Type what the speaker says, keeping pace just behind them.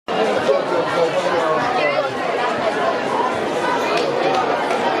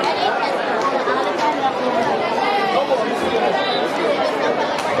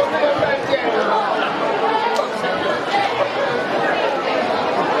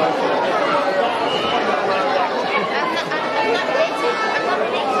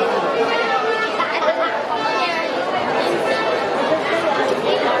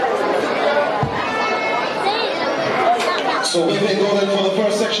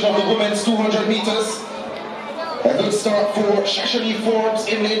competition of the women's 200 meters. A good start for Shashalee FORBES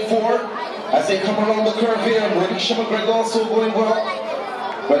in lane 4 as they come around the curve here. Rodisha McGregor also going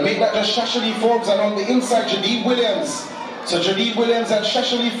well. But make that just Shashalee FORBES, and on the inside Jodean Williams. So Jodean Williams and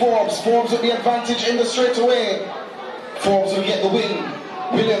Shashalee FORBES. FORBES with the advantage in the straightaway. FORBES will get the win.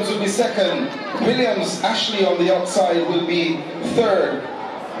 Williams will be second. Williams, Ashley on the outside will be third.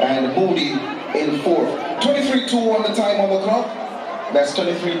 And Moody in fourth. 23.2 on the time on the clock. That's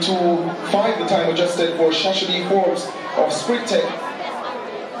 23.25, the time adjusted for Shashalee FORBES of Springtech.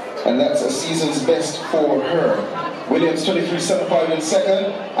 And that's a season's best for her. Williams 23.75 in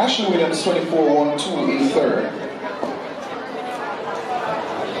second. Ashley Williams 24.12 in third.